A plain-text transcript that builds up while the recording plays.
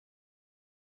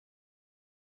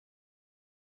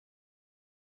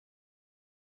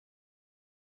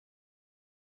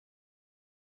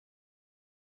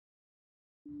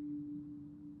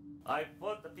I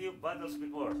fought a few battles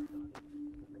before,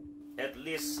 at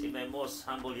least in my most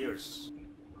humble years,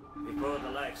 before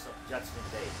the likes of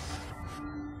Judgment Day.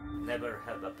 Never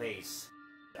have a pace.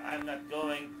 I'm not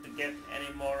going to get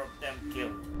any more of them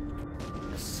killed.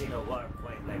 I've seen a war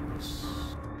quite like this.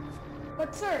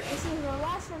 But sir, this is your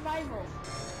last survival.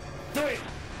 Do it!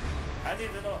 I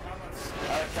need to know how much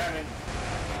are coming.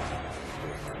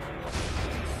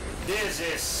 This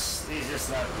is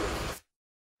not good.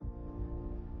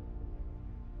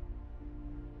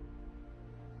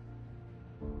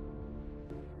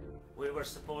 We were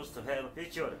supposed to have a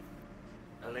future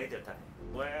a later time,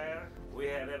 where we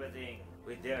have everything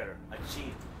we dare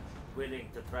achieve, willing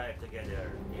to thrive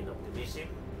together in optimism,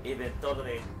 even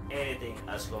tolerate anything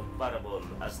as comparable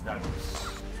as darkness.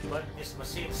 But these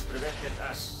machines prevented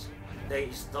us.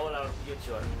 They stole our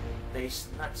future. They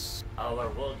snatched our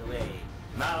world away.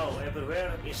 Now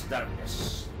everywhere is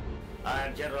darkness. I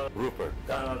am General Rupert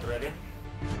Donald Redding.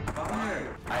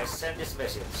 I send this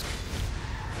message.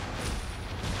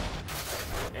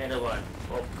 Anyone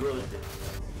of good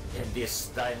in this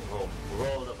dying home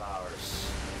world of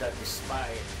ours, that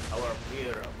despite our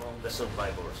fear among the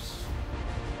survivors,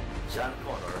 John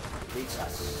Connor leads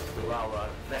us to our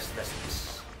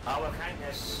restlessness, our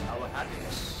kindness, our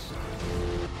happiness.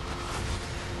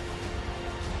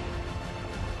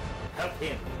 Help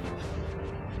him.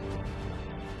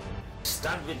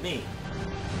 Stand with me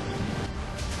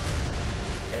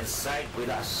and side with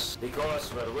us,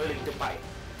 because we're willing to fight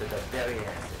to the very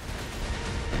end.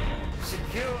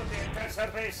 Secure the entire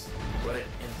surface. We're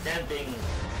intending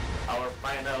our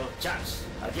final chance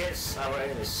against our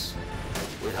enemies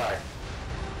with heart.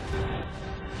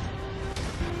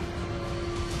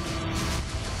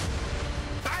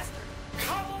 Bastard!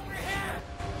 Come over here!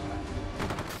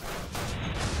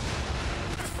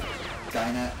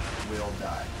 Skynet will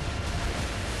die.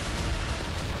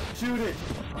 Shoot it!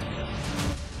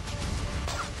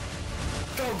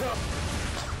 Go, go!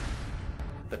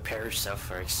 Prepare yourself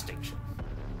for extinction.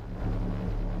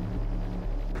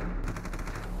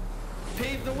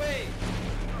 Pave the way!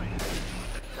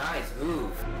 Guys,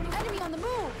 move!